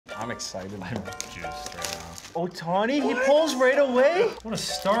I'm excited. I'm juiced right now. Ohtani, he pulls right away? What a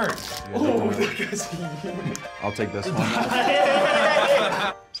start. Oh, that guy's huge. I'll take this one.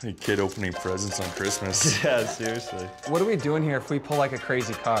 It's like a kid opening presents on Christmas. Yeah, seriously. What are we doing here if we pull like a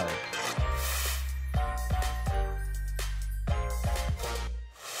crazy card?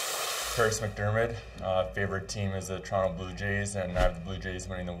 Kurtis MacDermid. Favorite team is the Toronto Blue Jays, and I have the Blue Jays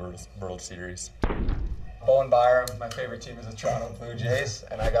winning the World Series. Bowen Byram, my favorite team is the Toronto Blue Jays,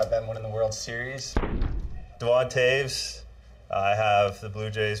 and I got them winning the World Series. Johnathan Toews, I have the Blue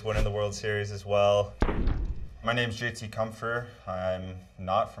Jays winning the World Series as well. My name's JT Compher. I'm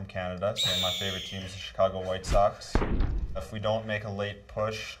not from Canada, so my favorite team is the Chicago White Sox. If we don't make a late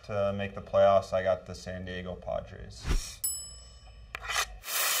push to make the playoffs, I got the San Diego Padres.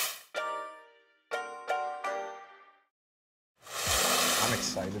 I'm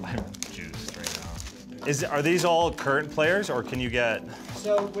excited. I'm juiced right now. Are these all current players, or can you get?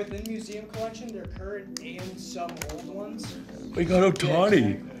 So within museum collection, they're current and some old ones. We got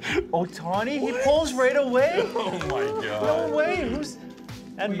Ohtani. Ohtani, he pulls right away? Oh my God. No way. Who's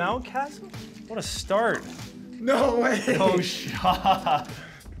at Mountcastle? What a start. No way. Oh, shot.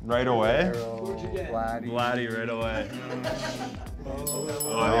 Right away? Who'd you get? Vladdy right away. Oh,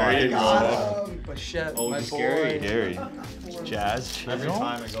 there you go. Bichette, Oh, my scary. boy. Gary. Jazz. Every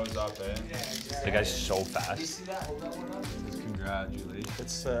time it goes up, eh? The guy's so fast. Congratulations. It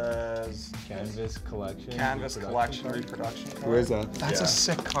says Canvas collection. Canvas collection reproduction card. Where is that? That's a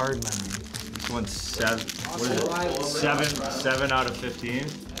sick card, man. This one's 7. What is it? 7 out of 15.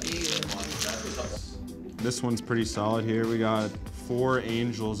 This one's pretty solid here. We got 4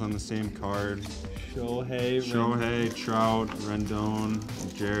 Angels on the same card. Shohei, Trout, Rendon,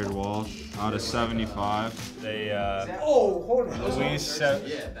 Jared Walsh out of 75. They, Oh, hold on. Luis said.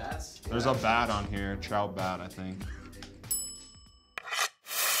 There's a bat on here, Trout bat, I think.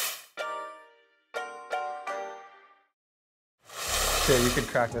 Okay, you could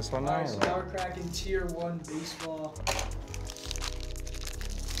crack this one now. Alright, so now we're cracking tier 1 baseball.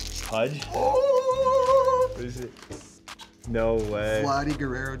 Pudge? What is it? No way. Vladimir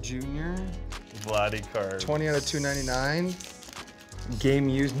Guerrero Jr. Vladdy card. 20 out of 299. Game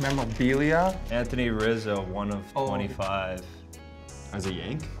used memorabilia. Anthony Rizzo, 1 of 25. As a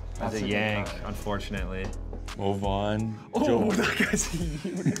Yank? As a Yank, unfortunately. Move on. Oh, that guy's huge.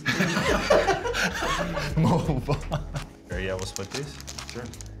 Move on. Yeah, we'll split these. Sure.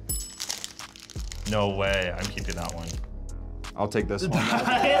 No way, I'm keeping that one. I'll take this one.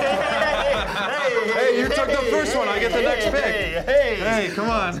 Hey, you took the first one. I get the next pick. Hey, come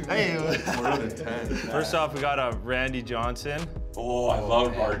on. Hey. First off, we got a Randy Johnson. Oh, I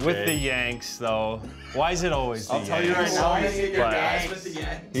love RJ. With the Yanks, though. Why is it always the Yanks? I'll tell you right now, But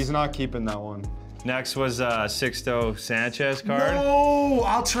he's not keeping that one. next was Sixto Sanchez card. No,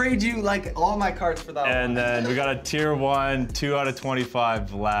 I'll trade you like all my cards for that one. And then we got a tier 1, 2 out of 25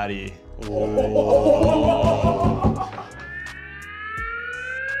 Vladdy.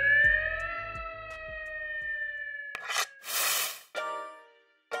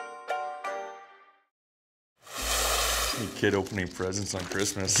 Kid opening presents on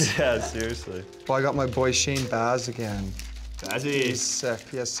Christmas. Yeah, seriously. Well, I got my boy Shane Baz again. Bazzy. He's sick.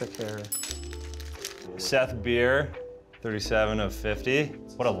 He has sick hair. Seth Beer, 37 of 50.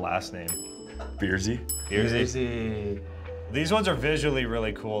 What a last name. Beersy. Beersy. These ones are visually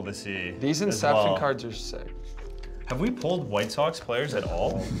really cool to see. These as Inception well. cards are sick. Have we pulled White Sox players at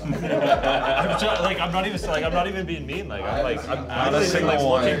all? I'm not even being mean. I'm honestly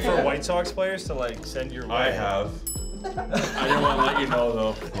looking for White Sox players to send your way. I have. I didn't want to let you know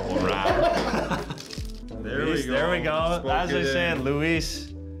though. There we go. As I said,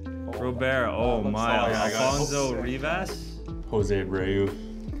 Luis Robert. Oh my. Alfonso Rivas. Jose Abreu.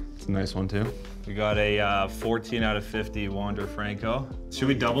 It's a nice one too. We got a 14 out of 50 Wander Franco. Should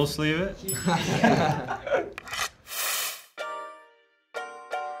we double sleeve it?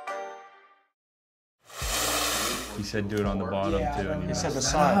 He said do it on the bottom too. And He said the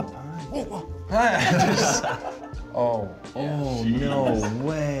side. Oh. Oh, no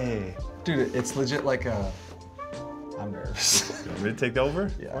way. Dude, it's legit like a... I'm nervous. You want me to take over?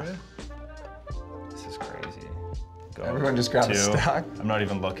 Yeah. For you? This is crazy. Go. Everyone just grab a 2. stack. I'm not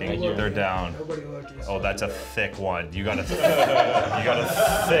even looking. They're down. Nobody looking. Oh, that's a thick one. You got a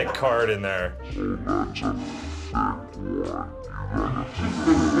thick card in there.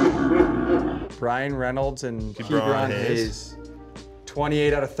 Brian Reynolds and Ke'Bryan Ke'Bryan Hayes. Hayes.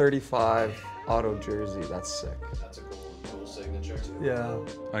 28 out of 35 auto jersey. That's sick. That's a cool signature. Yeah.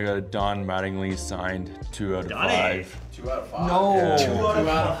 I got a Don Mattingly signed 2 out of 5. 2 out of 5. No. Yeah. 2 out of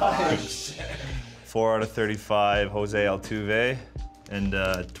 5. 4 out of 35, Jose Altuve. And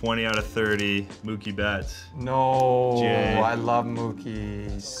 20 out of 30, Mookie Betts. No, Jay. I love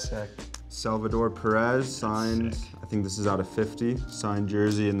Mookie. Sick. Salvador Perez signed, I think this is out of 50, signed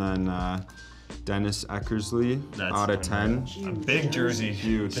jersey, and then Dennis Eckersley out of 10. A big jersey.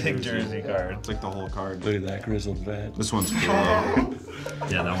 Huge Big jersey. jersey card. It's like the whole card. Look at that grizzled vet. This one's cool though.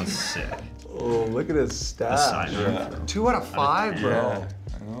 Yeah, that one's sick. Oh, look at his The stats. sign. Yeah. 2 out of 5, bro. Yeah,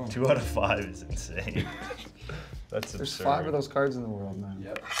 I know. 2 out of 5 is insane. That's There's absurd. 5 of those cards in the world, man.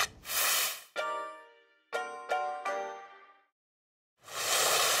 Yep.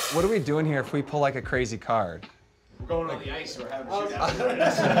 What are we doing here if we pull like a crazy card? We're going on the ice. We're having a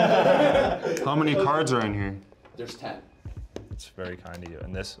shootout. How many cards are in here? There's 10. It's very kind of you.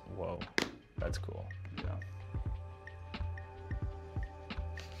 And this, whoa, that's cool. Yeah.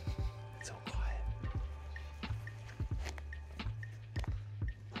 It's so quiet.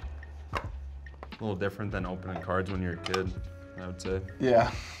 A little different than opening cards when you're a kid, I would say.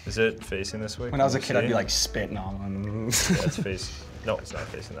 Yeah. Is it facing this way? When I was a Can kid, you I'd be see? like spitting on them. Yeah, it's facing. No, it's not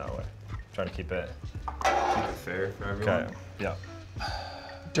facing that way. I'm trying to keep it. Keep it fair for everyone. Okay. Yeah.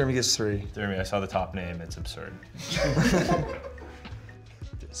 Jeremy gets 3. Jeremy, I saw the top name. It's absurd.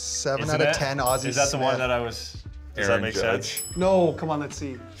 7 Isn't out of it? 10 Ozzy Is that the one Smith. that I was? Does Aaron that make Judge. sense? No, come on, let's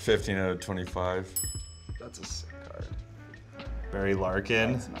see. 15 out of 25. That's a sick card. Barry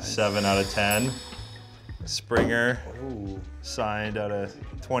Larkin, That's nice. 7 out of 10. Springer, Ooh. signed out of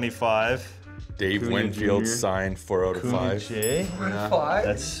 25. Dave Cunha Winfield Jr. signed 4 out of 5. Jay. 5?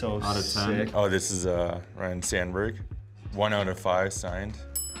 That's so Out of 10. sick. Oh, this is Ryne Sandberg. 1 out of 5 signed.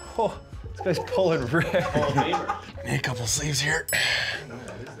 Oh, this guy's pulling rare. Need a couple sleeves here.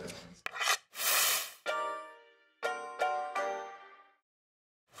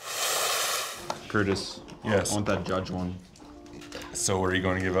 Curtis. Yes. I want that Judge one. So what are you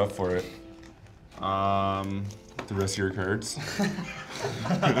going to give up for it? The rest of your cards?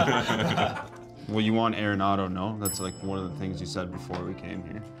 Well, you want Arenado, no? That's like one of the things you said before we came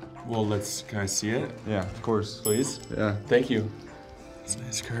here. Well, can I see it? Yeah, of course. Please? Yeah. Thank you. It's a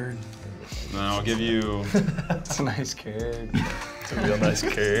nice card. And then I'll give you... It's a nice card. It's a real nice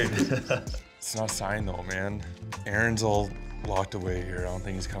card. It's not signed though, man. Aaron's all locked away here. I don't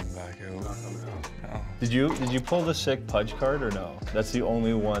think he's coming back out. No. Did you pull the sick Pudge card or no? That's the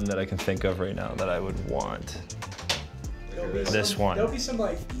only one that I can think of right now that I would want. This one. There'll be some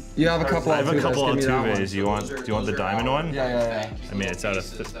like. You have a couple I have a Altuves, couple give me that one. Altuves. Do you want the diamond one? Yeah. I mean, it's either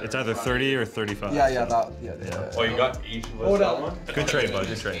 30 or 35. Yeah, that. Yeah. Oh, you got each of us Hold that on. one? Good trade, bud.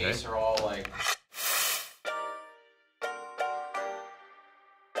 Good trade, eh? These are all like.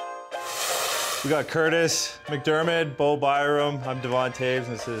 We got Kurtis MacDermid, Bowen Byram. I'm Johnathan Toews,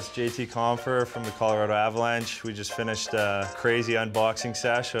 and this is JT Compher from the Colorado Avalanche. We just finished a crazy unboxing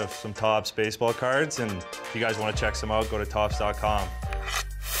sesh of some Topps baseball cards, and if you guys want to check some out, go to Topps.com.